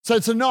So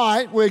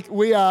tonight,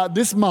 we are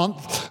this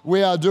month,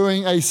 we are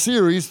doing a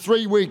series,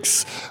 3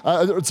 weeks.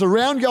 It's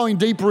around going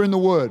deeper in the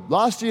Word.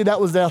 Last year, that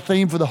was our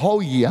theme for the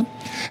whole year.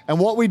 And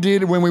what we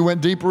did when we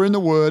went deeper in the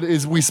Word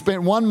is we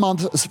spent 1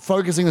 month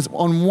focusing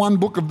on one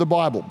book of the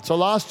Bible. So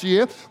last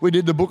year, we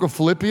did the book of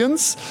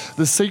Philippians,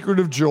 The Secret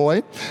of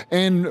Joy.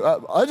 And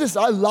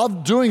I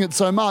loved doing it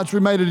so much, we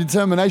made a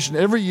determination.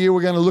 Every year,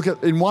 we're going to look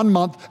at, in 1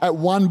 month, at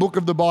one book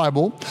of the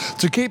Bible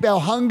to keep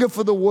our hunger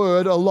for the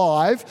Word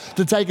alive,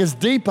 to take us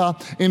deeper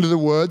into the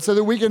Word so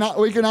that we can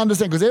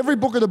understand, because every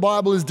book of the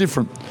Bible is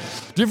different.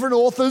 Different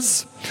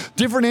authors,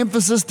 different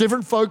emphasis,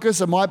 different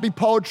focus. It might be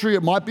poetry,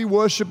 it might be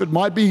worship, it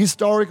might be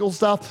historical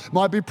stuff, it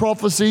might be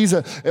prophecies,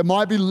 it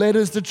might be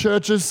letters to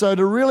churches. So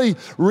to really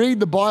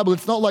read the Bible,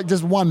 it's not like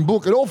just one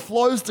book. It all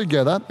flows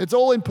together. It's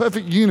all in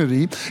perfect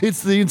unity.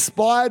 It's the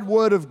inspired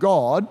Word of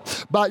God,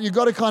 but you've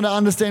got to kind of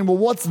understand, well,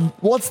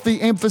 what's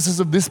the emphasis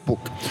of this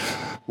book?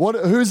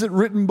 Who's it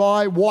written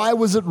by? Why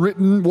was it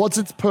written? What's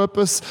its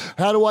purpose?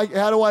 How do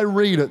I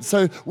read it?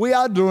 So we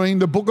are doing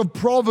the book of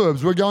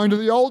Proverbs. We're going to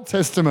the Old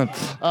Testament.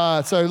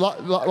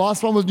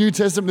 Last one was New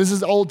Testament. This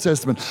is Old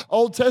Testament.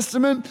 Old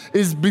Testament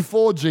is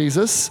before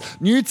Jesus.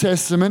 New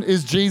Testament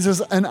is Jesus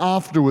and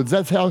afterwards.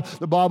 That's how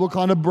the Bible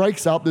kind of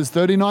breaks up. There's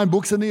 39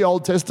 books in the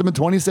Old Testament,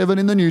 27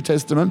 in the New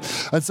Testament.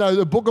 And so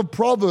the book of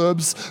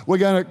Proverbs, we're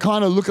going to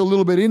kind of look a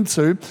little bit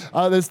into.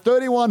 There's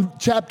 31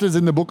 chapters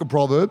in the book of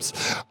Proverbs.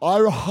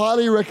 I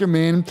highly recommend.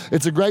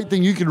 It's a great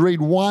thing. You can read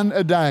one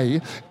a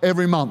day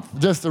every month.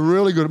 Just a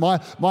really good. My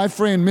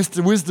friend,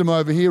 Mr. Wisdom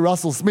over here,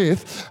 Russell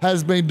Smith,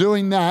 has been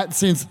doing that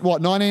since,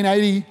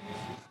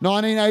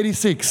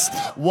 1986.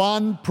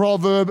 One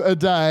proverb a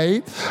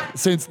day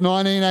since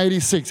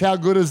 1986. How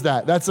good is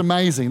that? That's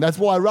amazing. That's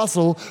why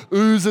Russell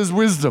oozes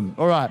wisdom.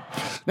 All right.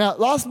 Now,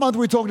 last month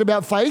we talked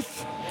about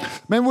faith.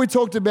 Remember we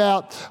talked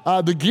about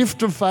the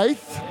gift of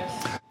faith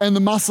and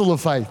the muscle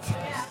of faith.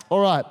 All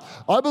right.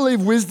 I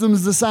believe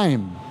wisdom's the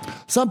same.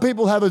 Some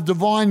people have a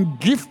divine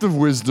gift of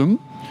wisdom,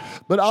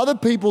 but other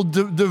people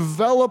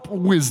develop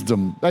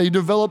wisdom. They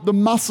develop the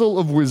muscle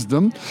of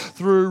wisdom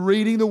through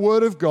reading the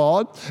Word of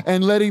God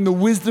and letting the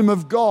wisdom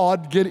of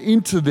God get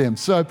into them.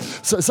 So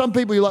some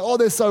people, you're like, oh,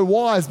 they're so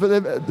wise, but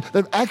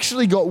they've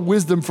actually got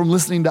wisdom from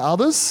listening to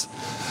others,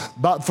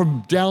 but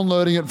from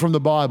downloading it from the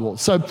Bible.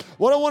 So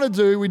what I want to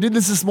do, we did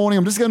this morning,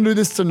 I'm just going to do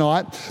this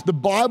tonight. The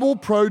Bible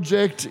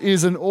Project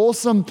is an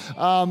awesome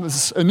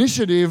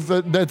initiative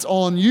that's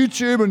on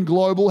YouTube and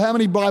global. How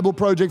many Bible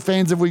Project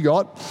fans have we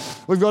got?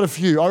 We've got a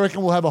few. I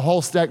reckon we'll have a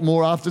whole stack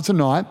more after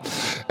tonight.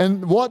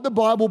 And what the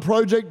Bible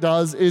Project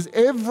does is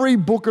every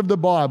book of the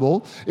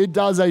Bible, it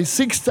does a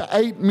 6 to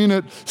 8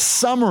 minute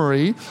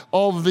summary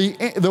of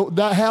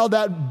how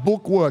that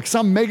book works.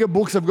 Some mega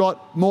books have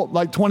got more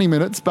like 20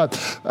 minutes, but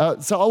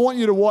so I want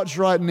you to watch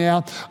right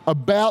now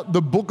about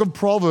the book of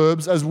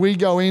Proverbs as we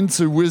go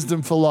into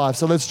Wisdom for Life.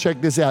 So let's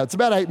check this out. It's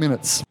about 8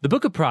 minutes. The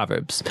book of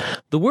Proverbs.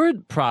 The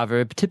word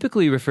proverb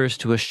typically refers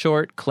to a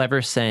short,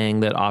 clever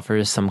saying that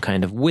offers some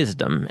kind of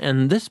wisdom,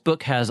 and this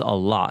book has a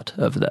lot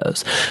of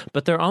those.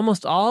 But they're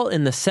almost all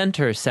in the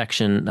center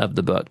section of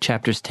the book,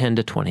 chapters 10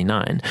 to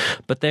 29.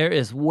 But there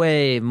is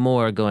way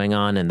more going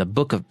on in the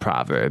book of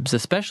Proverbs,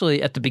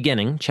 especially at the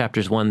beginning,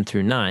 chapters 1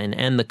 through 9,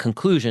 and the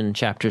conclusion,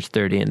 chapters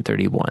 30 and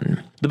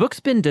 31. The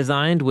book's been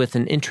designed with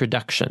an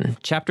introduction,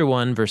 chapter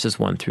 1, verses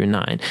 1 through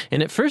 9,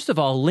 and it first of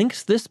all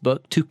links this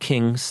book to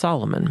King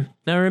Solomon.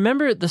 Now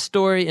remember the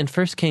story in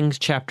 1 Kings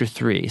chapter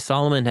 3.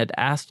 Solomon had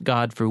asked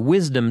God for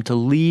wisdom to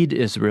lead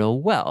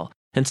Israel well.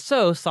 And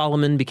so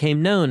Solomon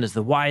became known as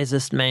the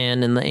wisest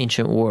man in the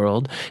ancient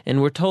world,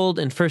 and we're told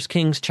in 1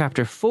 Kings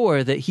chapter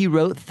 4 that he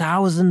wrote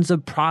thousands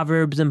of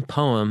proverbs and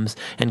poems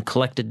and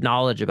collected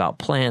knowledge about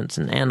plants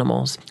and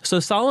animals. So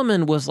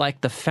Solomon was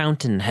like the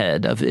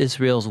fountainhead of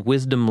Israel's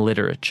wisdom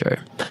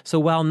literature. So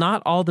while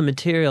not all the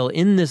material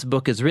in this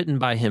book is written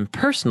by him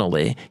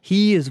personally,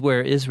 he is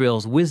where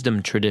Israel's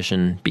wisdom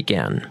tradition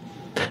began.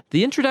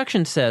 The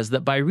introduction says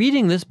that by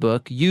reading this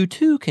book, you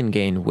too can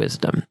gain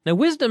wisdom. Now,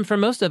 wisdom for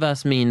most of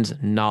us means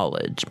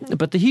knowledge,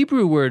 but the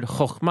Hebrew word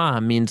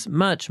chokhmah means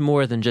much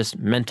more than just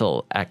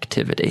mental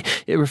activity.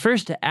 It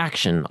refers to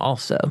action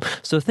also.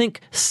 So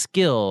think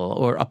skill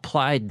or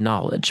applied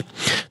knowledge.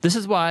 This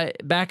is why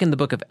back in the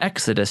book of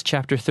Exodus,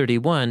 chapter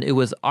 31, it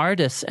was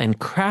artists and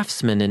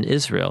craftsmen in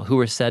Israel who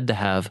were said to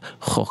have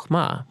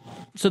chokhmah.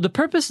 So the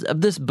purpose of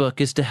this book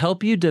is to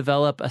help you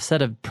develop a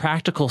set of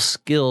practical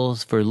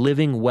skills for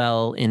living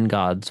well in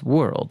God's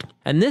world.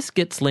 And this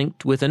gets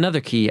linked with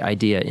another key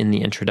idea in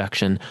the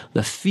introduction,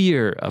 the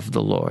fear of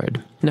the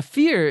Lord. Now,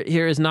 fear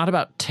here is not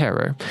about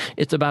terror.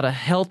 It's about a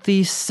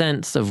healthy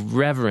sense of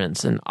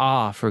reverence and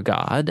awe for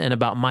God and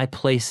about my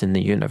place in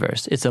the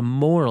universe. It's a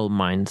moral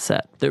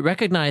mindset that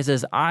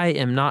recognizes I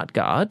am not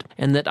God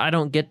and that I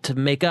don't get to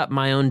make up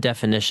my own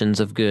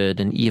definitions of good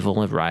and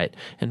evil and right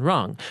and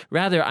wrong.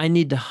 Rather, I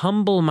need to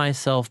humble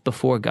myself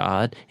before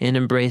God and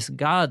embrace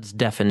God's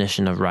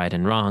definition of right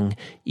and wrong,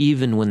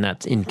 even when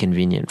that's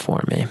inconvenient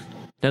for me.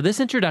 Now, this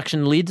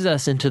introduction leads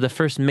us into the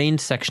first main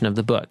section of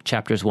the book,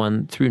 chapters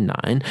 1 through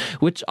 9,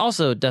 which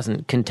also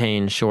doesn't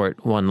contain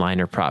short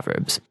one-liner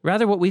proverbs.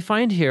 Rather, what we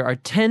find here are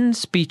 10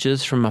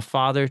 speeches from a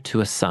father to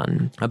a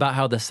son about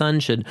how the son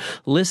should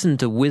listen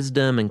to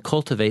wisdom and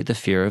cultivate the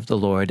fear of the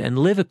Lord and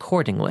live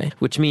accordingly,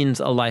 which means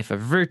a life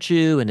of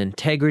virtue and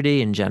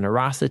integrity and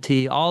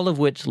generosity, all of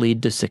which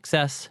lead to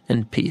success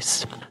and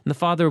peace. And the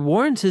father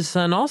warns his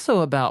son also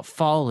about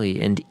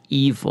folly and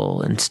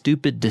evil and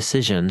stupid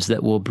decisions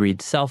that will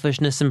breed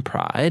selfishness and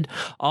pride,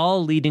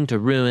 all leading to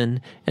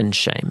ruin and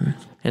shame.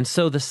 And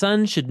so the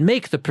son should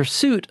make the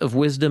pursuit of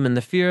wisdom and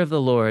the fear of the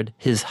Lord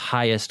his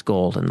highest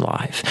goal in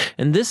life.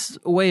 And this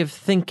way of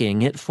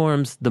thinking, it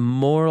forms the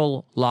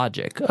moral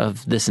logic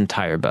of this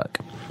entire book.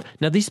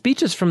 Now, these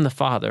speeches from the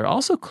father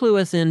also clue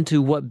us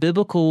into what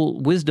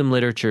biblical wisdom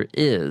literature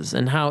is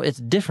and how it's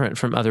different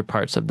from other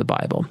parts of the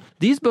Bible.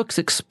 These books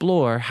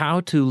explore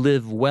how to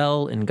live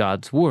well in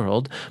God's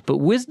world, but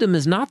wisdom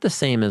is not the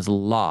same as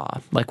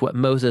law, like what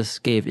Moses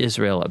gave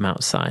Israel at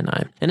Mount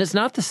Sinai. And it's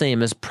not the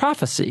same as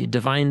prophecy,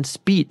 divine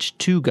speech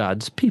to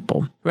God's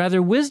people.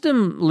 Rather,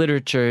 wisdom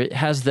literature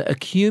has the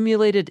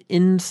accumulated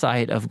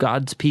insight of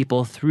God's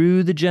people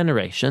through the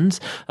generations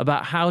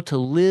about how to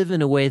live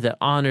in a way that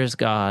honors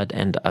God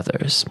and others.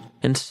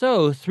 And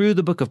so, through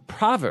the book of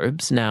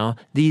Proverbs now,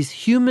 these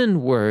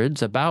human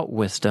words about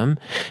wisdom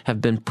have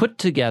been put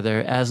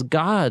together as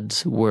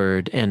God's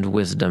word and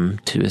wisdom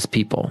to his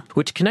people,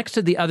 which connects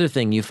to the other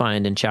thing you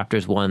find in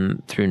chapters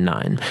 1 through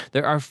 9.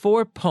 There are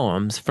 4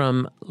 poems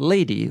from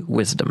Lady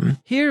Wisdom.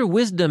 Here,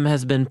 wisdom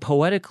has been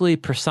poetically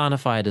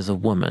personified as a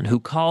woman who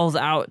calls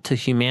out to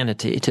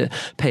humanity to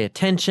pay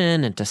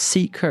attention and to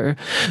seek her.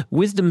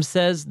 Wisdom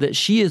says that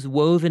she is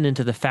woven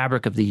into the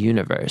fabric of the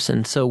universe,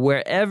 and so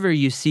wherever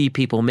you see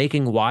people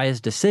making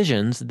wise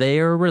decisions, they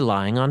are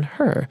relying on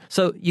her.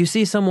 So you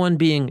see someone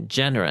being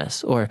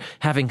generous or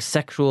having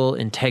sexual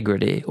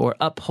integrity or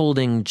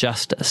upholding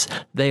justice.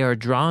 They are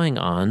drawing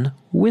on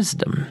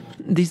wisdom.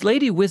 These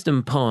Lady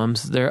Wisdom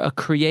poems, they're a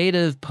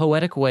creative,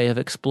 poetic way of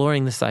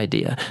exploring this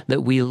idea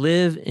that we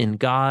live in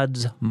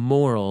God's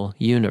moral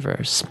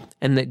universe,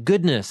 and that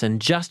goodness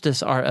and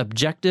justice are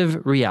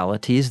objective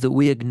realities that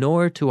we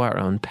ignore to our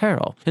own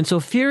peril. And so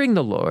fearing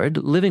the Lord,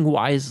 living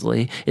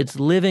wisely, it's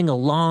living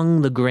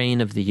along the grain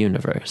of the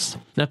universe.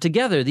 Now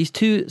together, these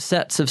 2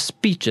 sets of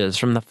speeches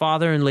from the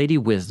Father and Lady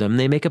Wisdom,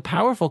 they make a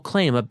powerful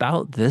claim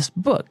about this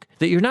book,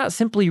 that you're not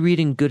simply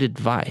reading good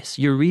advice,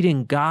 you're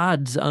reading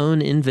God's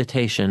own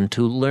invitation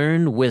to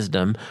learn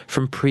wisdom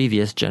from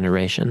previous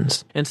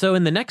generations. And so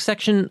in the next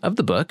section of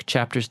the book,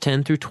 chapters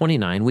 10 through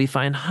 29, we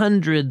find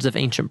hundreds of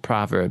ancient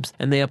proverbs,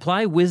 and they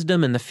apply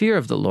wisdom and the fear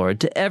of the Lord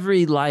to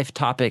every life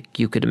topic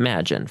you could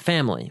imagine: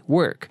 family,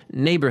 work,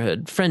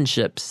 neighborhood,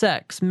 friendship,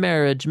 sex,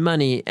 marriage,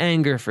 money,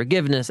 anger,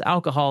 forgiveness,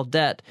 alcohol,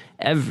 debt,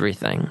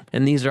 everything.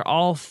 And these are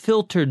all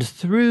filtered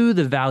through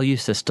the value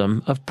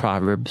system of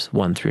Proverbs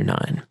 1 through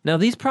 9. Now,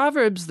 these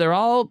proverbs, they're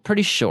all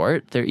pretty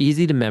short, they're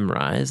easy to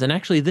memorize, and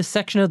actually this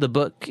section of the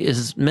book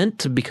is meant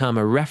to become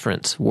a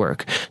reference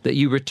work that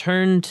you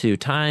return to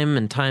time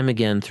and time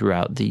again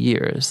throughout the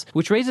years,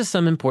 which raises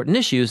some important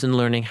issues in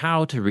learning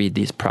how to read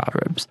these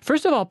proverbs.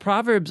 First of all,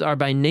 proverbs are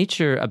by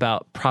nature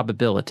about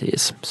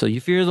probabilities. So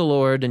you fear the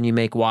Lord and you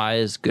make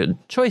wise, good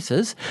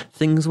choices,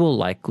 things will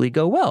likely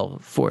go well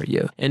for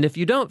you. And if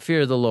you don't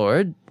fear the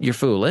Lord, you're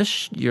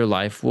foolish, your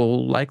life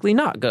will likely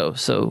not go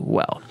so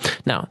well.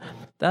 Now,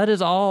 that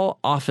is all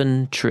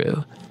often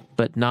true,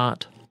 but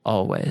not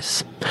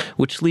always.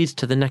 Which leads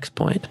to the next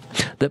point,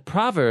 that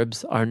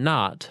proverbs are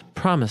not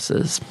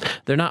promises.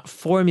 They're not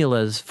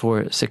formulas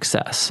for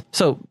success.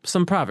 So,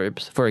 some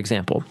proverbs, for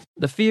example,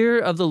 the fear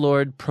of the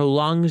Lord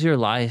prolongs your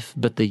life,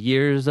 but the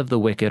years of the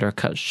wicked are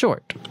cut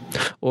short.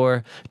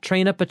 Or,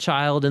 train up a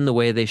child in the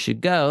way they should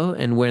go,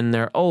 and when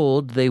they're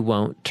old, they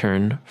won't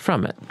turn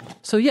from it.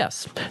 So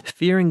yes,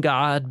 fearing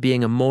God,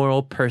 being a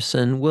moral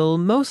person, will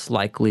most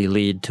likely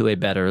lead to a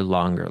better,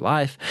 longer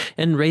life,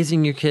 and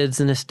raising your kids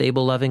in a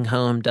stable, loving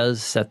home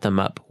does set them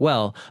up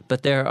well,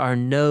 but there are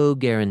no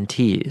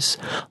guarantees.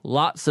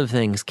 Lots of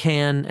things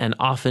can and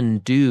often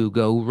do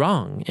go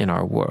wrong in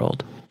our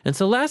world. And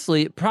so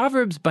lastly,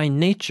 Proverbs by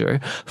nature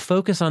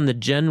focus on the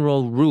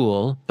general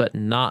rule, but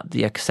not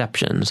the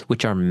exceptions,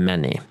 which are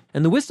many.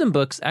 And the wisdom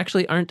books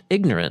actually aren't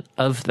ignorant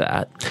of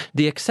that.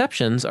 The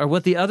exceptions are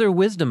what the other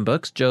wisdom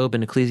books, Job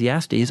and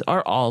Ecclesiastes,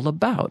 are all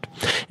about.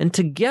 And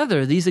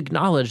together, these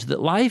acknowledge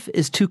that life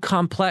is too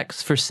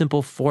complex for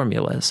simple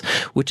formulas,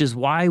 which is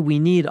why we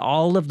need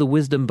all of the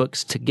wisdom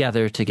books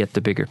together to get the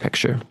bigger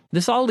picture.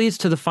 This all leads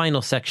to the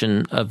final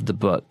section of the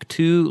book,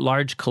 2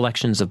 large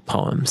collections of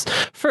poems.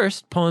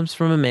 First, poems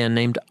from a man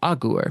named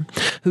Agur,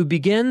 who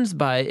begins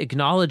by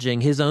acknowledging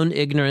his own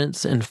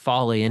ignorance and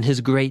folly and his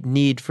great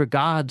need for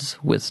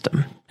God's wisdom.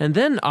 And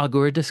then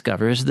Agur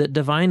discovers that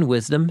divine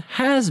wisdom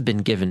has been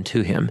given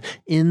to him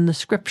in the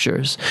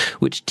scriptures,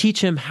 which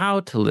teach him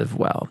how to live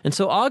well. And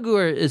so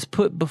Agur is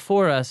put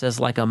before us as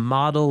like a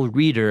model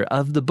reader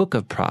of the book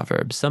of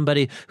Proverbs,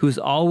 somebody who's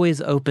always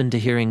open to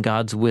hearing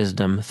God's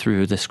wisdom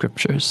through the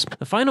scriptures.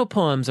 The final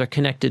poems are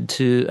connected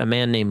to a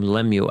man named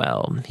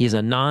Lemuel. He's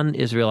a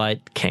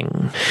non-Israelite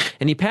king,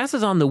 and he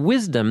passes on the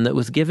wisdom that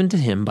was given to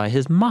him by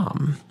his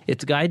mom.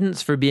 It's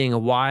guidance for being a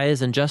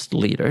wise and just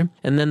leader.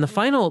 And then the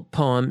final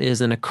poem is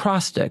an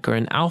acrostic or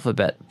an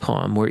alphabet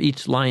poem where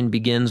each line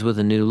begins with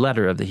a new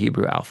letter of the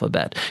Hebrew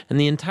alphabet. And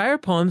the entire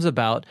poem's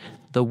about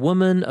the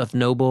woman of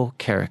noble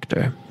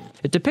character.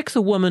 It depicts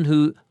a woman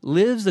who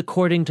lives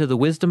according to the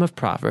wisdom of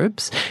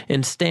Proverbs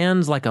and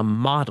stands like a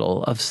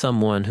model of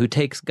someone who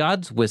takes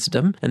God's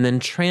wisdom and then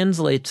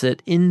translates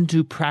it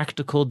into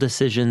practical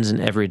decisions in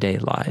everyday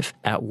life,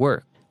 at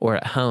work or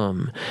at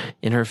home,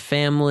 in her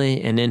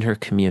family and in her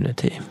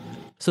community.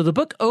 So the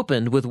book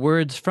opened with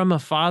words from a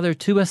father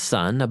to a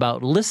son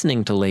about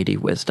listening to Lady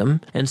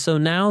Wisdom, and so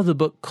now the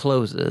book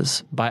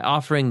closes by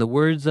offering the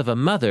words of a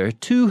mother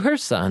to her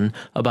son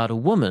about a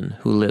woman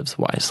who lives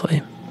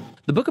wisely.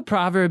 The book of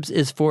Proverbs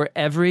is for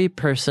every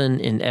person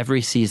in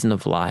every season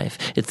of life.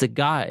 It's a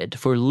guide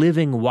for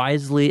living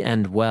wisely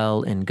and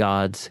well in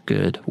God's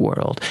good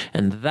world.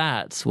 And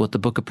that's what the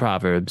book of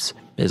Proverbs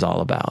is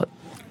all about.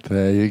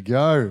 There you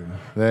go.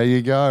 There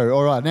you go.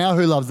 All right, now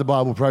who loves the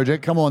Bible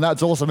Project? Come on,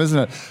 that's awesome, isn't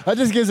it? That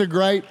just gives a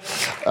great,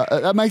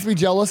 that makes me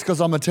jealous because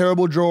I'm a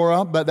terrible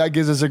drawer, but that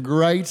gives us a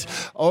great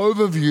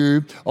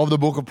overview of the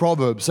book of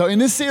Proverbs. So in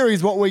this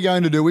series, what we're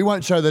going to do, we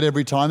won't show that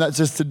every time, that's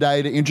just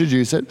today to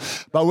introduce it,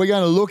 but we're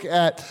going to look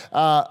at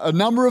a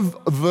number of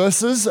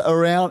verses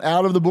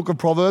out of the book of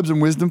Proverbs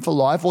and Wisdom for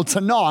Life. Or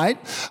tonight,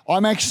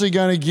 I'm actually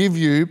going to give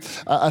you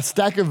a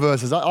stack of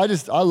verses.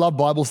 I love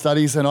Bible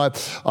studies, and I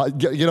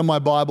get on my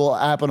Bible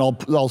app and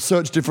I'll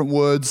search different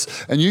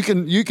words, and you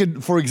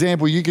could, for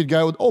example, you could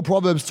go with,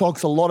 Proverbs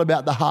talks a lot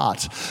about the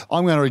heart.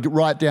 I'm going to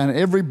write down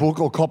every book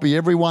or copy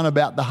every one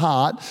about the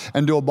heart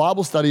and do a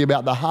Bible study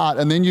about the heart,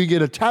 and then you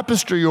get a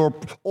tapestry or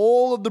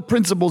all of the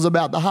principles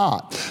about the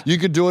heart. You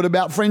could do it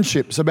about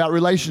friendships, about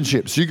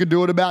relationships. You could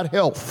do it about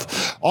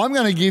health. I'm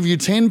going to give you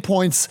 10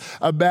 points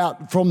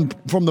about from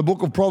the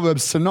book of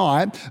Proverbs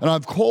tonight, and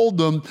I've called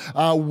them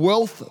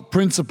wealth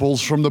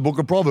principles from the book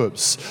of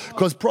Proverbs,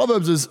 because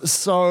Proverbs is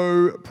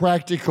so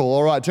practical.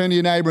 All right, turn to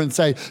your neighbor and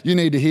say, you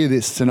need to hear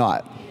this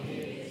tonight.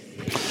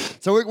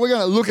 So we're going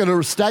to look at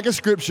a stack of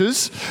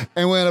scriptures,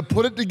 and we're going to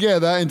put it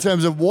together in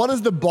terms of what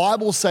does the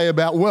Bible say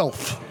about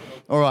wealth?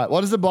 All right,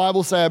 what does the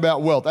Bible say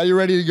about wealth? Are you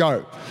ready to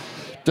go?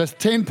 Just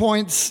 10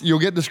 points, you'll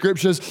get the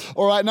scriptures.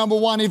 All right, number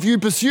one, if you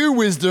pursue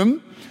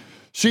wisdom,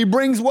 she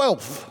brings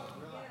wealth.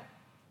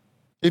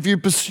 If you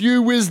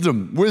pursue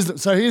wisdom.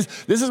 So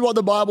this is what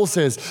the Bible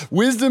says.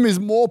 Wisdom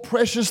is more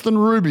precious than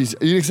rubies.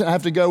 You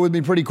have to go with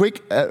me pretty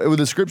quick with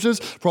the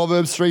scriptures.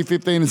 Proverbs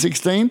 3:15 and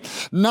 16.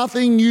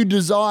 Nothing you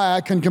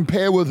desire can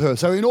compare with her.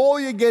 So in all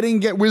you're getting,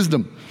 get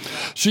wisdom.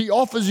 She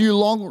offers you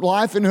long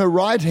life in her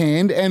right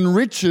hand and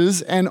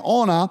riches and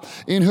honor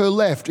in her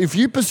left. If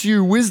you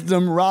pursue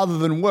wisdom rather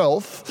than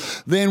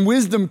wealth, then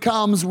wisdom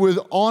comes with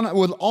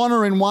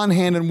honor in one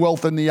hand and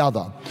wealth in the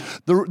other.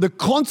 The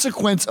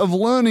consequence of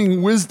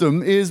learning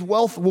wisdom is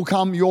wealth will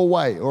come your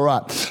way. All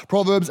right.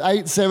 Proverbs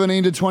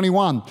 8:17 to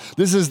 21.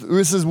 This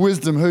is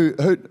wisdom.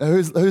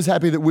 Who's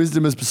happy that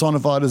wisdom is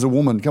personified as a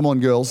woman? Come on,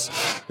 girls.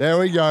 There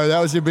we go.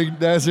 That's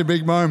your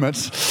big moment.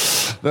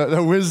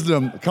 The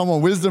wisdom. Come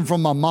on, wisdom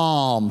from my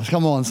mom.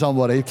 Come on,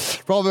 somebody.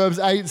 Proverbs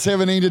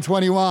 8:17 to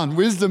 21.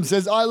 Wisdom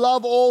says, I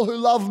love all who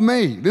love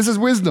me. This is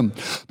wisdom.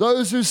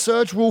 Those who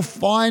search will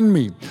find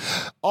me.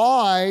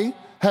 I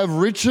have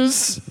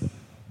riches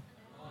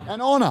and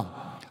honor,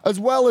 as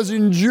well as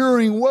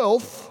enduring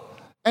wealth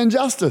and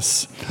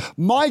justice.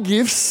 My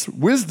gifts,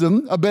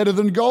 wisdom, are better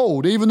than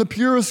gold, even the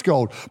purest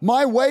gold.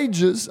 My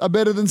wages are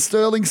better than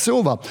sterling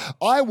silver.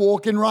 I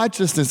walk in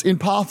righteousness, in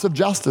paths of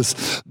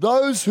justice.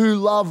 Those who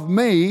love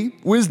me,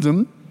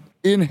 wisdom,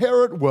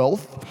 inherit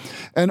wealth,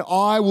 and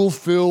I will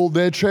fill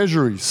their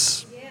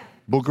treasuries.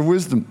 Book of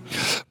Wisdom.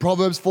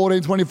 Proverbs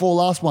 14:24,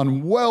 last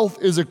one. Wealth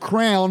is a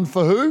crown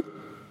for who?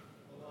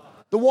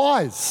 The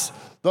wise.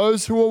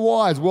 Those who are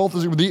wise. Wealth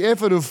is the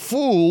effort of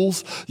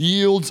fools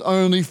yields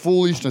only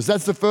foolishness.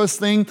 That's the first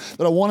thing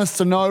that I want us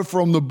to know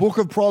from the book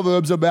of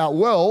Proverbs about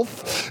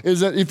wealth, is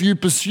that if you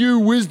pursue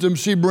wisdom,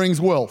 she brings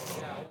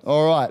wealth.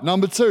 All right.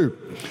 Number two,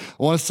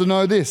 I want us to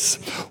know this.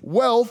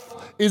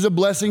 Wealth is a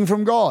blessing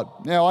from God.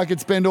 Now, I could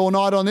spend all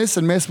night on this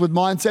and mess with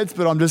mindsets,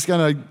 but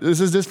this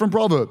is just from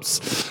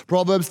Proverbs.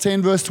 Proverbs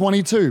 10 verse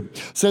 22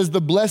 says,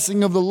 the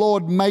blessing of the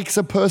Lord makes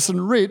a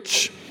person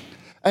rich,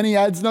 and he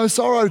adds no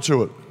sorrow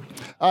to it.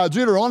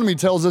 Deuteronomy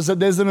tells us that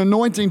there's an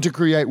anointing to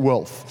create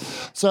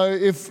wealth. So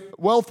if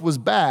wealth was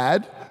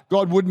bad,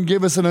 God wouldn't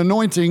give us an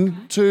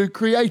anointing to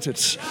create it.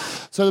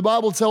 So the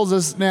Bible tells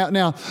us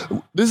now,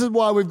 this is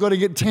why we've got to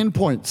get 10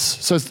 points.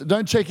 So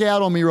don't check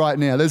out on me right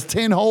now. There's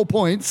 10 whole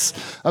points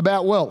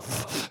about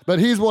wealth. But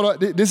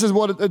this is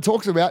what it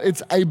talks about.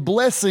 It's a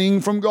blessing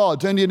from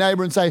God. Turn to your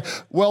neighbor and say,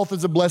 wealth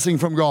is a blessing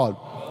from God.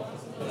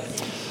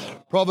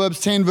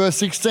 Proverbs 10 verse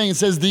 16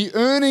 says, the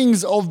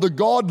earnings of the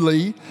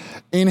godly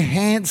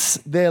enhance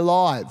their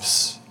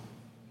lives.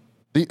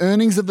 The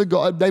earnings of the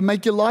God, they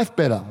make your life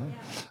better.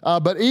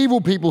 But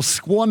evil people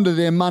squander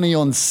their money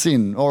on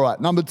sin. All right,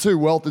 number 2,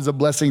 wealth is a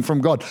blessing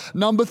from God.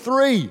 Number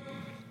 3,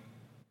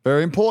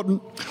 very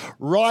important,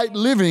 right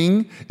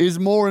living is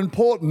more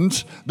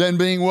important than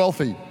being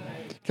wealthy.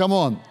 Come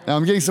on. Now,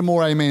 I'm getting some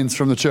more amens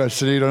from the church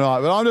today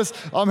tonight, but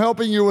I'm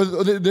helping you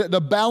with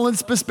the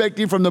balanced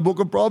perspective from the book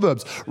of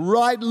Proverbs.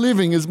 Right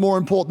living is more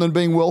important than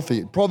being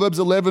wealthy. Proverbs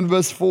 11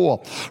 verse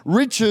 4.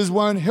 Riches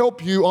won't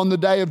help you on the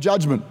day of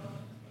judgment.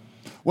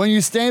 When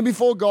you stand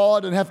before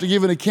God and have to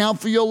give an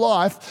account for your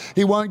life,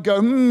 He won't go,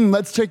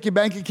 let's check your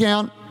bank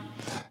account.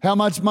 How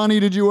much money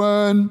did you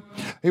earn?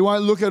 He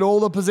won't look at all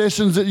the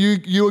possessions that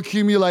you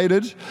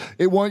accumulated.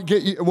 It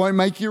won't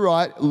make you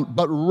right.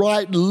 But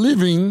right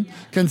living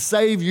can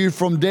save you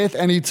from death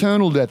and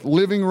eternal death.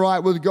 Living right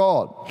with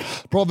God.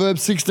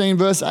 Proverbs 16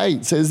 verse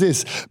 8 says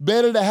this,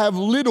 better to have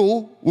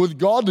little with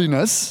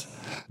godliness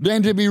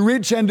than to be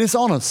rich and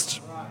dishonest.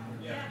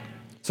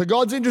 So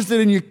God's interested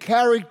in your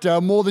character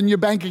more than your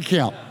bank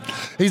account.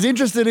 He's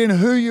interested in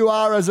who you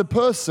are as a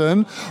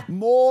person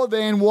more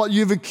than what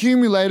you've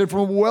accumulated from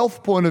a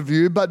wealth point of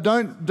view. But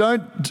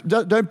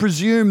don't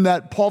presume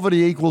that poverty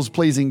equals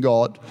pleasing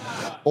God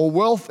or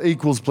wealth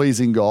equals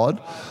pleasing God.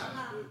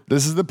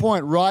 This is the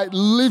point. Right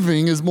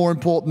living is more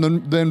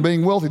important than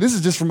being wealthy. This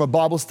is just from a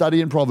Bible study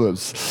in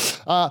Proverbs.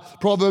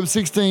 Proverbs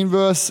 16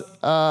 verse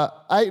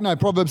 8. No,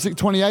 Proverbs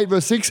 28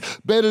 verse 6.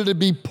 Better to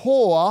be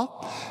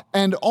poor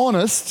and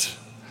honest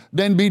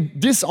than be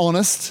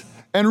dishonest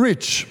and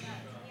rich.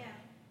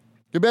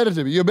 You're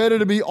better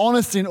to be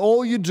honest in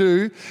all you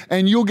do,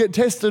 and you'll get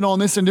tested on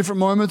this in different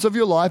moments of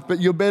your life,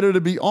 but you're better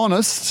to be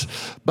honest,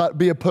 but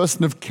be a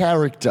person of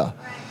character.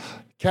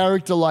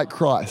 Character like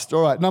Christ.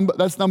 All right,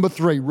 that's number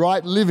 3.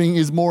 Right living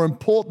is more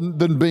important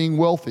than being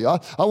wealthy. I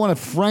want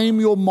to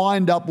frame your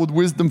mind up with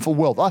wisdom for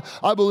wealth.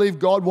 I believe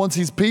God wants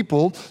His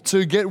people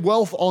to get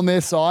wealth on their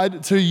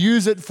side, to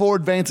use it for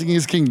advancing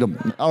His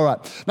kingdom. All right,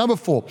 number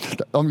 4.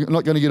 I'm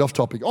not going to get off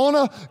topic.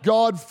 Honor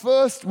God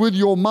first with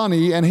your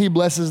money, and He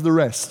blesses the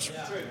rest.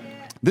 Yeah.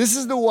 This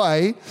is the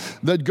way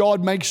that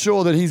God makes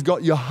sure that He's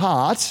got your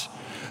heart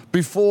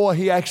before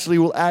He actually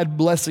will add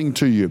blessing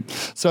to you.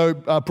 So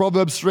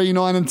Proverbs 3,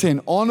 9 and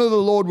 10. Honor the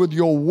Lord with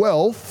your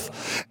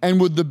wealth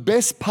and with the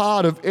best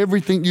part of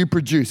everything you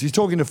produce. He's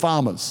talking to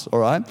farmers, all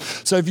right?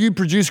 So if you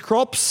produce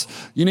crops,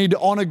 you need to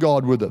honor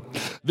God with it.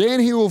 Then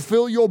He will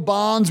fill your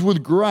barns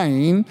with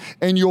grain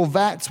and your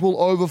vats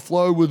will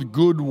overflow with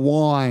good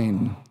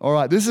wine. All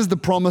right, this is the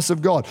promise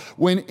of God.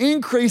 When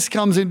increase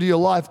comes into your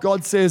life,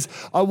 God says,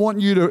 I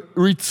want you to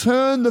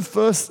return the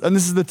first, and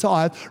this is the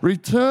tithe,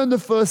 return the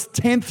first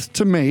 10th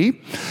to me.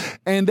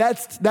 And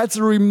that's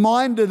a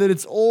reminder that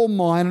it's all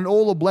mine and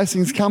all the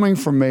blessings coming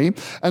from me.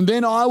 And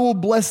then I will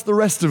bless the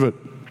rest of it.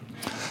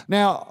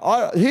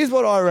 Now, here's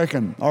what I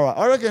reckon. All right,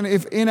 I reckon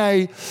if in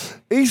a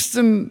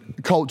Eastern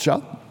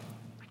culture,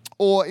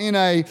 or in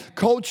a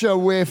culture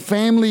where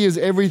family is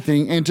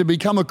everything and to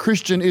become a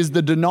Christian is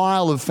the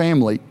denial of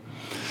family,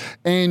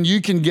 and you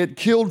can get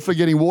killed for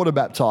getting water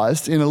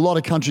baptized in a lot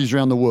of countries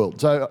around the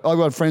world. So I've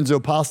got friends who are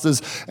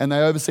pastors, and they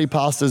oversee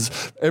pastors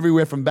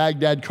everywhere from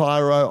Baghdad,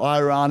 Cairo,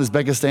 Iran,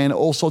 Uzbekistan,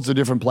 all sorts of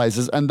different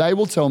places. And they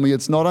will tell me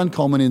it's not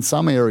uncommon in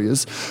some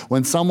areas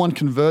when someone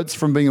converts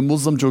from being a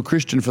Muslim to a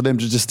Christian for them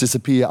to just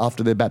disappear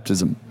after their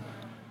baptism.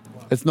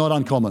 It's not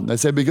uncommon. They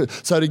said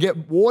so to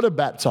get water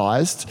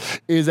baptized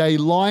is a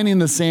line in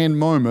the sand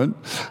moment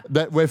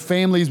that where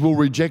families will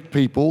reject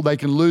people. They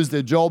can lose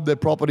their job, their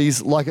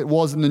properties, like it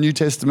was in the New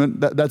Testament.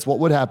 That's what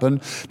would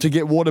happen to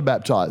get water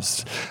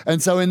baptized.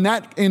 And so in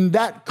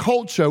that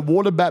culture,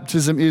 water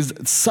baptism is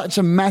such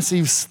a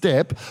massive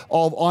step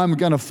of I'm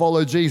going to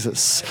follow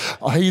Jesus.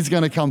 He's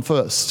going to come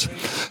first.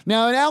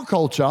 Now in our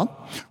culture,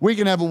 we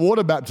can have a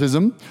water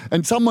baptism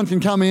and someone can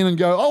come in and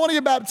go, I want to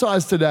get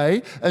baptized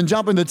today, and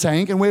jump in the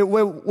tank, and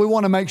we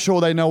want to make sure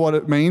they know what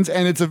it means,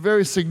 and it's a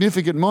very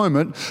significant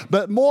moment,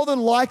 but more than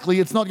likely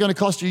it's not going to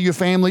cost you your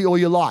family or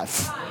your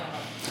life.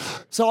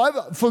 So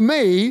for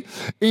me,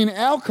 in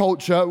our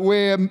culture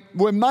where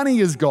money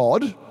is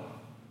God,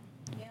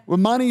 where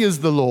money is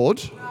the Lord,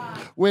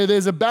 where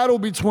there's a battle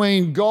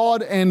between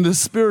God and the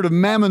spirit of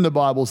mammon, the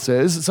Bible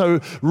says,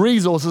 so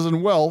resources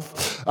and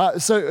wealth.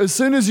 So as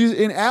soon as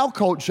in our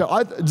culture,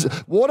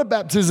 water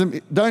baptism,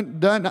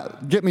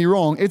 don't get me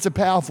wrong, it's a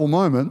powerful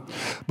moment.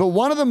 But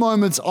one of the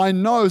moments I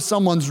know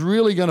someone's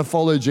really going to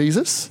follow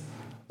Jesus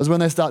is when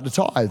they start to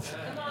tithe.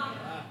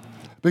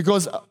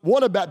 Because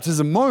water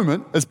baptism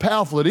moment, as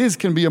powerful it is,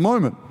 can be a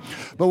moment.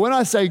 But when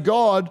I say,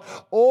 God,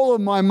 all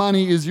of my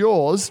money is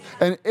yours,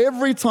 and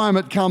every time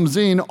it comes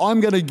in, I'm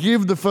going to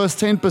give the first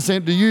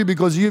 10% to you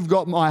because you've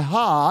got my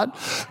heart,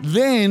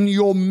 then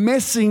you're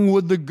messing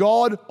with the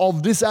God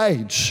of this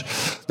age.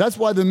 That's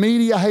why the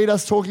media hate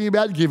us talking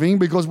about giving,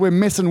 because we're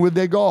messing with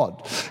their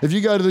God. If you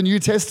go to the New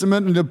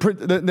Testament, and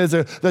there's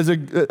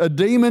a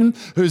demon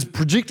who's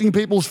predicting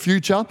people's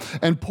future,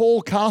 and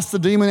Paul casts the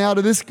demon out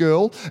of this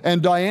girl,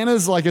 and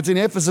Diana's like, it's in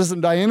Ephesus,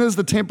 and Diana's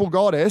the temple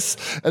goddess,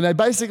 and they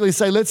basically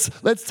say, let's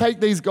take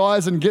these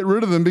guys and get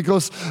rid of them,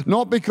 because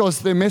not because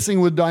they're messing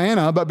with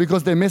Diana, but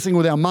because they're messing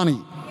with our money.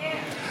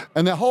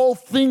 And the whole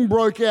thing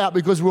broke out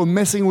because we were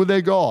messing with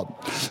their God.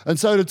 And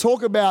so to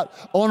talk about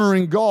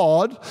honoring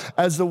God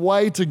as the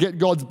way to get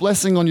God's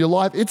blessing on your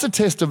life, it's a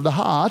test of the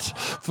heart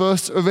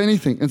first of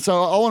anything. And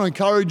so I want to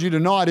encourage you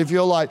tonight, if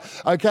you're like,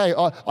 okay,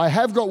 I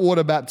have got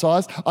water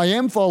baptized, I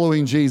am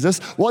following Jesus,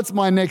 what's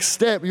my next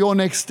step? Your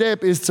next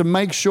step is to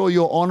make sure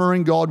you're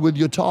honoring God with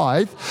your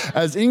tithe.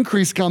 As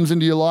increase comes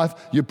into your life,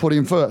 you put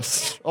him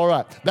first. All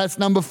right, that's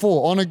number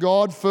 4. Honor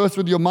God first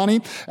with your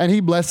money, and he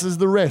blesses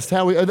the rest.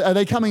 Are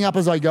they coming up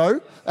as I go?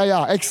 They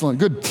are. Excellent.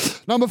 Good.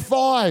 Number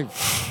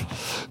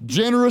 5,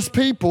 generous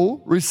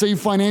people receive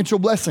financial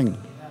blessing.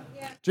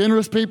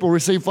 Generous people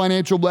receive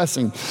financial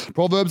blessing.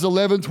 Proverbs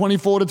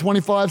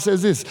 11:24-25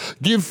 says this: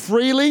 give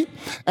freely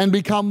and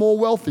become more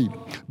wealthy.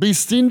 Be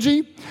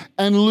stingy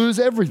and lose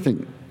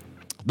everything.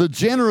 The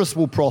generous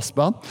will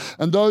prosper,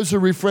 and those who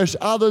refresh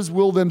others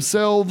will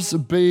themselves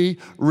be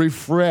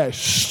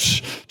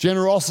refreshed.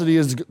 Generosity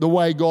is the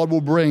way God will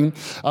bring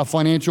a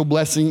financial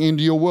blessing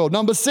into your world.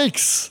 Number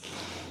 6,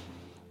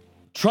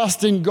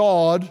 trust in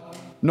God,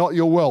 not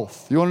your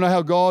wealth. You want to know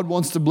how God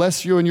wants to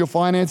bless you and your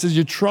finances?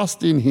 You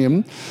trust in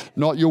him,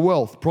 not your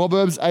wealth.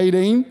 Proverbs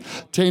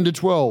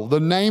 18:10-12. The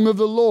name of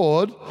the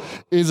Lord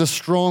is a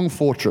strong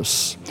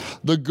fortress.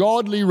 The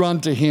godly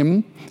run to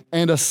him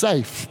and are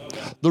safe.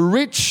 The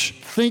rich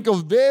think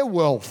of their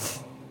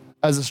wealth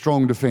as a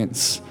strong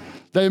defense.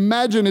 They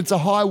imagine it's a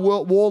high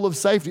wall of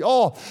safety.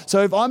 Oh,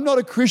 so if I'm not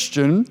a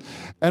Christian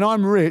and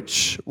I'm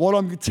rich, what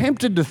I'm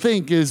tempted to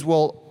think is,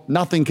 well,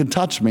 nothing can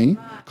touch me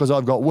because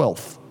I've got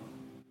wealth.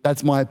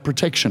 That's my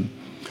protection.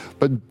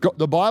 But God,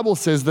 the Bible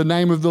says the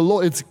name of the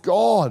Lord, it's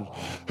God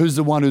who's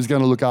the one who's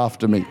going to look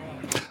after me.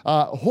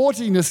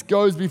 Haughtiness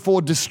goes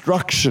before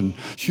destruction.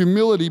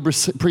 Humility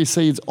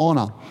precedes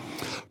honor.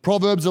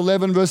 Proverbs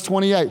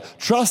 11:28.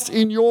 Trust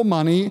in your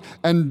money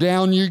and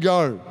down you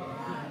go.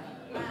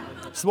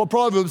 That's what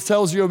Proverbs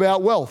tells you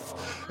about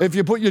wealth. If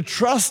you put your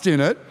trust in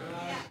it,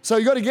 so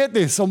you got to get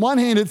this. On one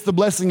hand, it's the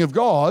blessing of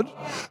God,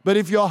 but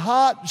if your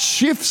heart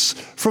shifts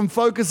from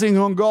focusing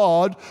on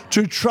God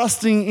to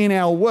trusting in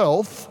our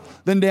wealth,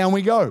 then down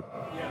we go.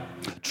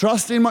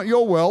 Trust in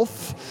your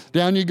wealth,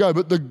 down you go.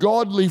 But the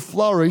godly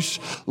flourish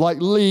like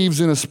leaves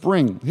in a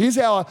spring. Here's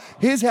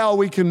how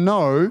we can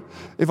know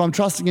if I'm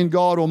trusting in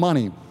God or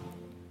money.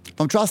 If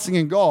I'm trusting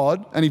in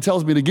God and he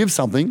tells me to give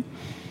something,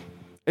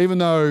 even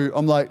though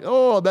I'm like,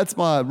 oh, that's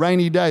my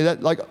rainy day,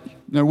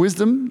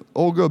 wisdom,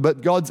 all good.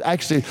 But God's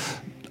actually,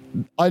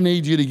 I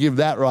need you to give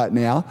that right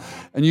now.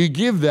 And you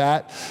give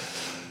that,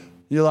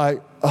 you're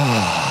like,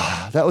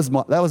 that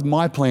was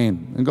my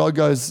plan. And God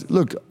goes,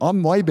 look,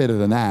 I'm way better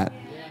than that.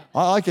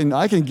 I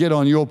can get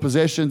on your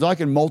possessions. I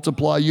can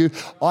multiply you.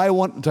 I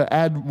want to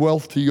add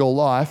wealth to your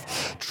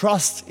life.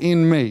 Trust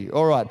in me.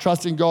 All right,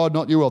 trust in God,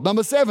 not your wealth.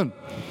 Number 7,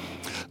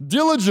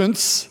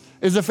 diligence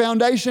is a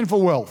foundation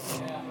for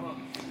wealth.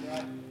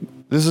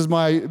 This is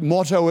my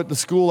motto at the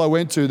school I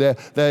went to.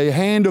 The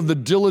hand of the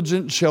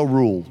diligent shall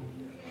rule.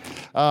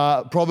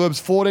 Proverbs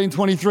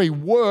 14:23.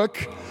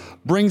 Work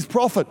brings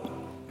profit,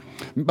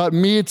 but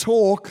mere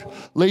talk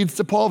leads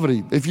to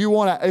poverty. If you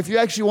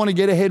actually want to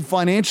get ahead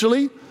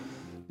financially,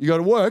 you got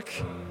to work,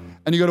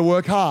 and you got to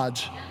work hard.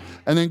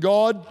 And then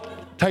God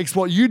takes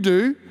what you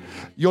do,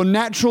 your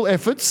natural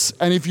efforts,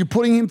 and if you're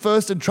putting him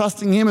first and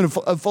trusting him and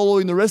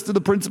following the rest of the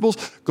principles,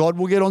 God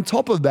will get on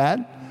top of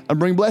that and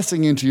bring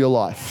blessing into your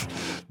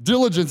life.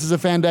 Diligence is a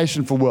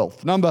foundation for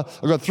wealth. I've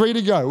got 3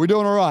 to go. We're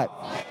doing all right.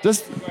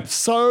 Just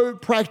so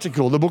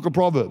practical, the book of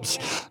Proverbs.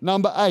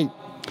 Number 8,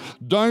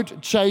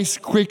 don't chase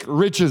quick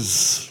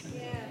riches.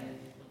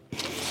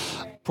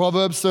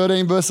 Proverbs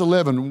 13 verse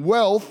 11,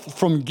 wealth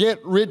from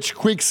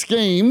get-rich-quick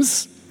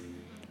schemes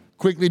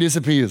quickly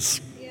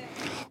disappears.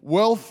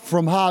 Wealth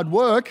from hard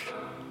work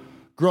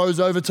grows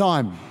over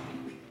time.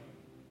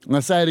 I'm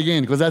going to say it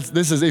again because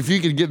this is if you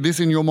could get this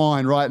in your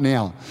mind right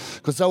now.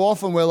 Because so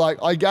often we're like,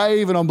 I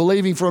gave and I'm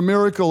believing for a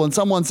miracle, and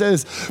someone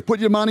says, put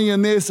your money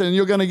in this and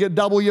you're going to get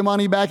double your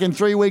money back in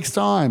 3 weeks'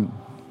 time.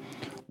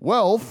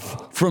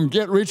 Wealth from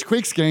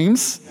get-rich-quick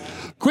schemes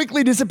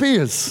quickly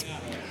disappears.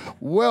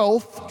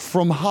 Wealth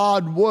from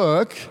hard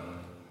work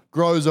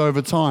grows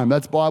over time.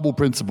 That's Bible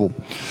principle.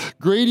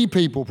 Greedy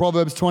people,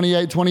 Proverbs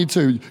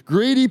 28:22.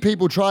 Greedy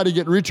people try to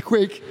get rich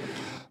quick,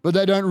 but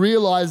they don't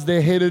realize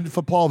they're headed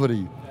for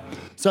poverty.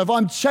 So if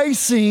I'm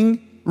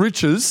chasing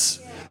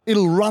riches,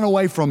 it'll run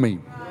away from me.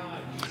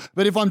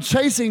 But if I'm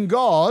chasing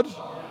God,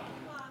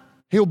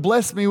 He'll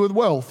bless me with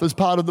wealth as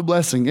part of the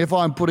blessing if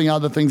I'm putting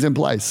other things in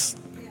place.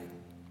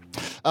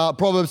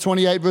 Proverbs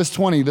 28 verse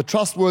 20, the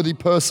trustworthy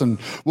person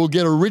will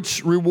get a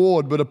rich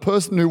reward, but a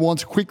person who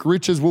wants quick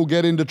riches will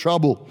get into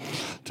trouble.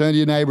 Turn to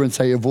your neighbor and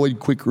say, avoid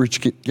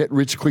get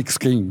rich quick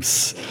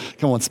schemes.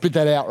 Come on, spit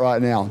that out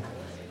right now.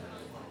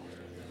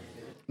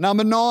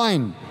 Number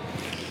 9.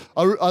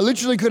 I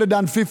literally could have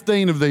done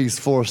 15 of these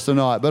for us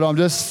tonight, but I'm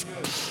just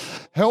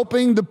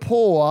helping the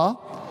poor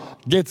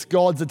gets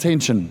God's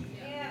attention.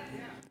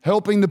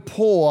 Helping the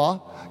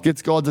poor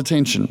gets God's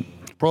attention.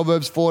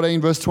 Proverbs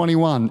 14 verse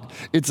 21,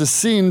 it's a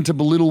sin to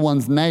belittle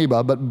one's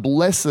neighbor, but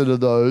blessed are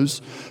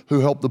those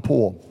who help the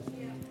poor.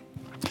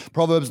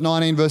 Proverbs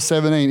 19 verse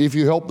 17, if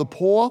you help the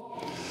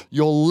poor,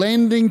 you're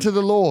lending to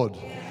the Lord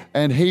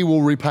and he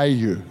will repay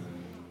you.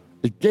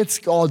 It gets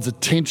God's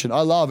attention.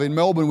 I love, in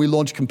Melbourne, we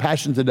launched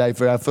Compassion today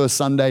for our first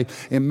Sunday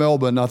in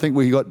Melbourne. I think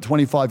we got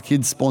 25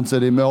 kids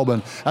sponsored in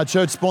Melbourne. Our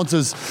church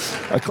sponsors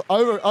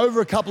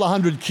over a couple of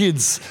hundred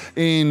kids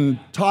in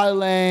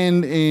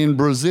Thailand, in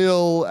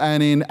Brazil,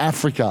 and in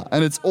Africa.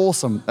 And it's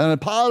awesome. And a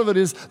part of it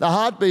is, the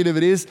heartbeat of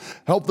it is,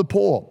 help the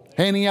poor.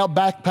 Handing out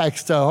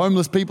backpacks to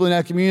homeless people in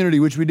our community,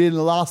 which we did in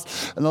the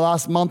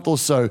last month or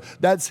so.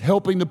 That's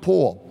helping the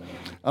poor.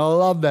 I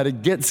love that.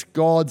 It gets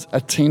God's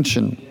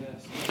attention.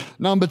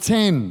 Number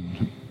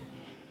 10,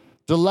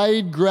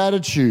 delayed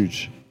gratitude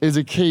is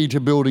a key to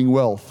building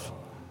wealth.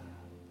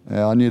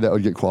 Yeah, I knew that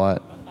would get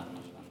quiet.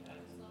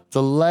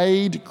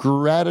 Delayed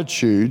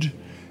gratitude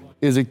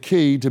is a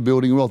key to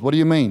building wealth. What do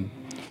you mean?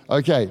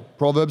 Okay,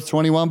 Proverbs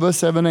 21 verse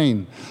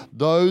 17.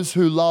 Those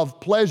who love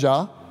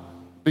pleasure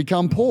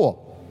become poor.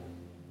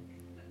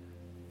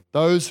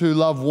 Those who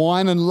love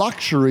wine and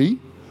luxury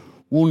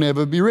will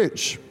never be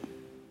rich.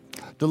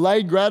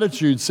 Delayed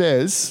gratitude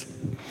says,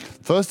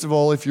 first of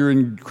all, if you're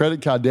in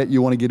credit card debt,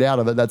 you want to get out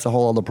of it. That's a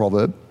whole other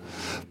proverb.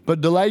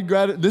 But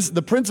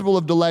the principle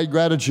of delayed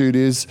gratitude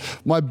is,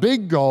 my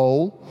big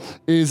goal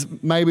is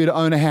maybe to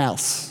own a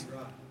house.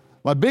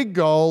 My big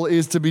goal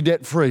is to be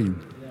debt-free.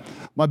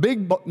 My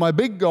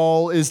big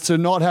goal is to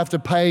not have to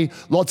pay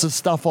lots of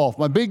stuff off.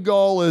 My big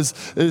goal is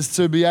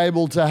to be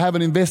able to have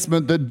an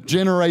investment that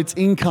generates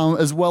income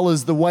as well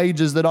as the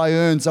wages that I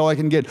earn, so I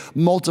can get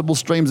multiple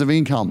streams of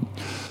income.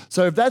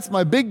 So if that's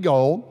my big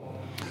goal,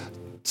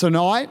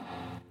 tonight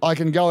I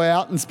can go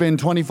out and spend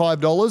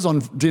 $25 on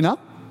dinner,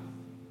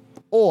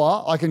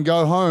 or I can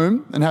go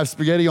home and have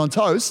spaghetti on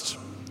toast,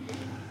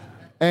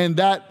 and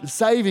that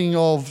saving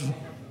of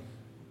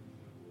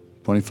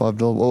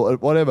 $25 or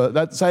whatever,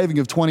 that saving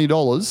of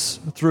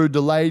 $20 through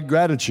delayed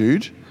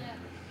gratitude,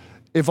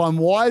 if I'm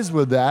wise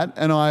with that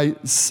and I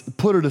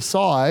put it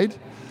aside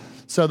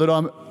so that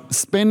I'm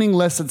spending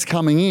less that's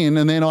coming in,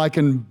 and then I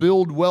can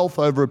build wealth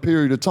over a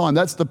period of time.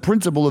 That's the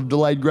principle of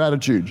delayed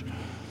gratitude.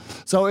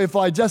 So if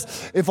I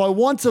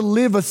want to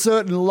live a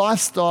certain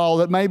lifestyle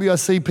that maybe I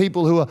see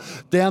people who are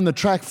down the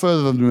track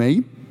further than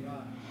me,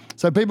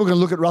 so people can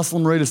look at Russell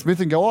and Rita Smith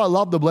and go, oh, I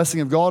love the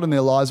blessing of God in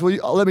their lives.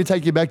 Well, let me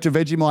take you back to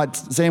Vegemite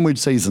sandwich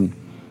season,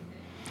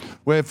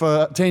 where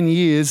for 10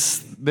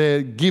 years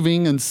they're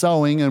giving and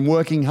sowing and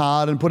working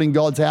hard and putting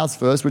God's house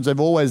first, which they've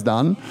always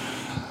done,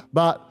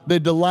 but they're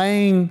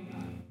delaying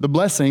the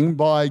blessing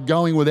by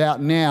going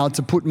without now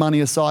to put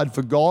money aside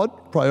for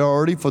God,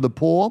 priority for the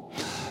poor,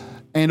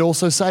 and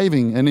also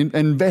saving and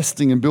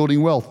investing and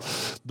building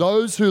wealth.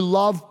 Those who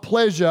love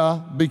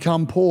pleasure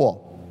become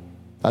poor.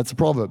 That's a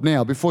proverb.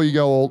 Now, before you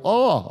go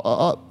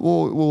all,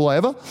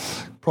 whatever,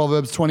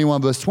 Proverbs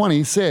 21 verse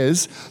 20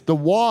 says, the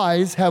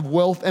wise have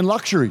wealth and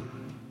luxury.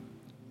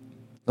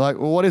 Like,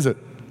 well, what is it?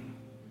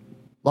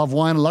 Love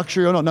wine and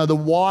luxury or not? No, the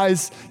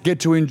wise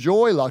get to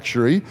enjoy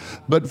luxury,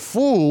 but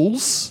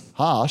fools,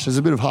 there's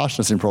a bit of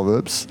harshness in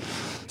Proverbs,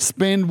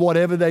 spend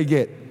whatever they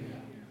get.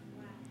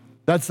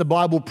 That's the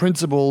Bible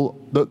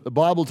principle. The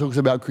Bible talks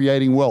about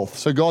creating wealth.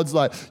 So God's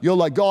like, you're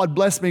like, God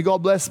bless me,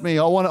 God bless me.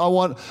 I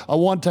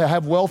want to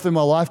have wealth in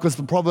my life, because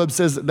the proverb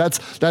says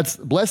that's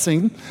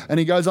blessing. And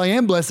he goes, I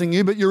am blessing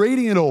you, but you're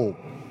eating it all.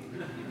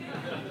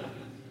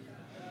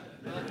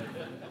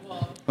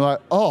 Like,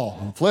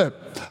 oh, flip.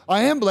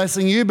 I am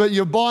blessing you, but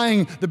you're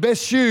buying the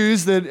best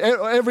shoes that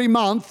every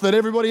month that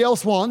everybody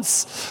else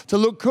wants to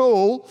look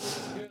cool,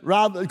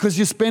 rather because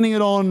you're spending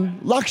it on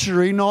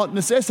luxury, not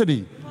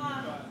necessity.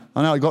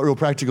 I know it got real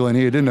practical in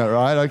here, didn't it,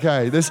 right?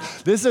 Okay,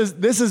 this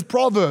is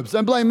Proverbs.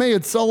 Don't blame me,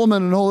 it's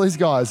Solomon and all these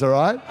guys, all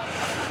right?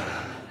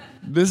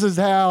 This is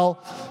how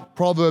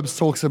Proverbs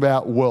talks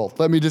about wealth.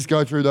 Let me just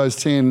go through those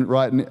 10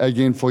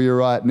 again for you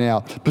right now.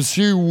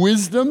 Pursue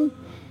wisdom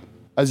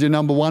as your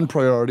number one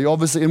priority.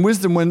 Obviously, in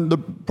wisdom, when the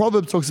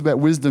Proverbs talks about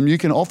wisdom, you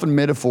can often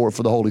metaphor it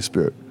for the Holy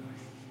Spirit.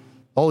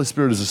 The Holy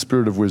Spirit is a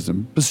spirit of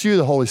wisdom. Pursue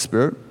the Holy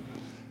Spirit.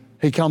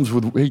 He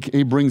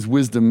brings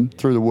wisdom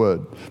through the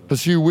word.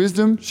 Pursue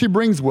wisdom, she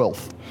brings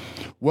wealth.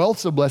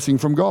 Wealth's a blessing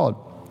from God.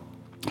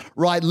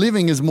 Right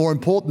living is more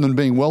important than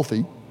being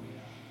wealthy.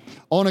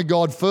 Honor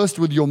God first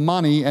with your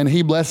money, and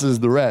he blesses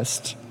the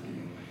rest.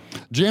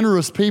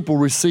 Generous people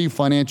receive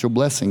financial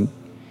blessing.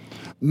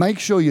 Make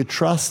sure your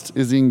trust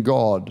is in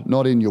God,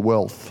 not in your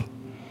wealth.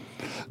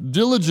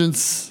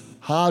 Diligence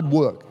hard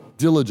work,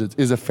 diligence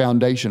is a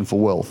foundation for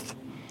wealth.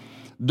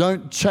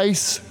 Don't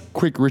chase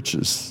quick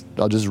riches.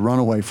 They'll just run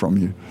away from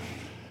you.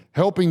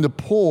 Helping the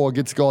poor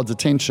gets God's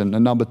attention.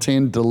 And number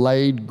 10,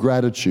 delayed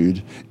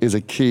gratitude is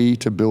a key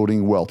to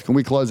building wealth. Can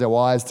we close our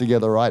eyes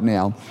together right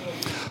now?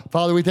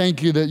 Father, we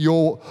thank you that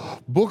your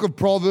book of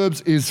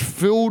Proverbs is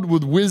filled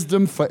with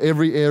wisdom for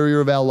every area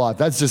of our life.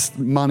 That's just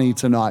money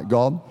tonight,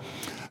 God.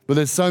 But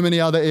there's so many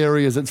other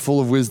areas that's full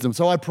of wisdom.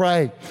 So I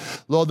pray,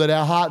 Lord, that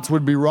our hearts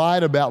would be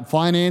right about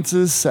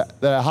finances,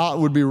 that our heart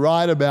would be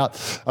right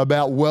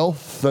about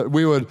wealth, that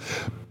we would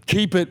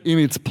keep it in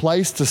its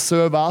place to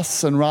serve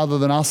us, and rather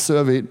than us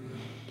serve it,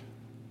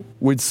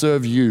 we'd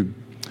serve you.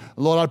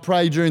 Lord, I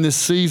pray during this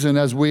season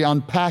as we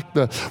unpack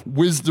the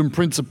wisdom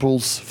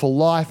principles for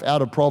life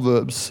out of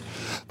Proverbs,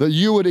 that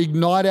you would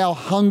ignite our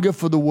hunger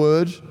for the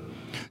word,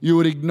 you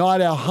would ignite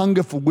our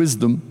hunger for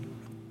wisdom,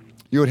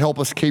 you would help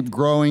us keep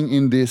growing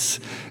in this,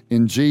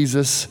 in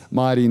Jesus'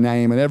 mighty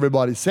name. And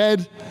everybody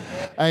said,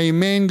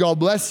 amen. God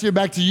bless you.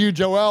 Back to you,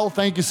 Joel.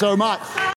 Thank you so much.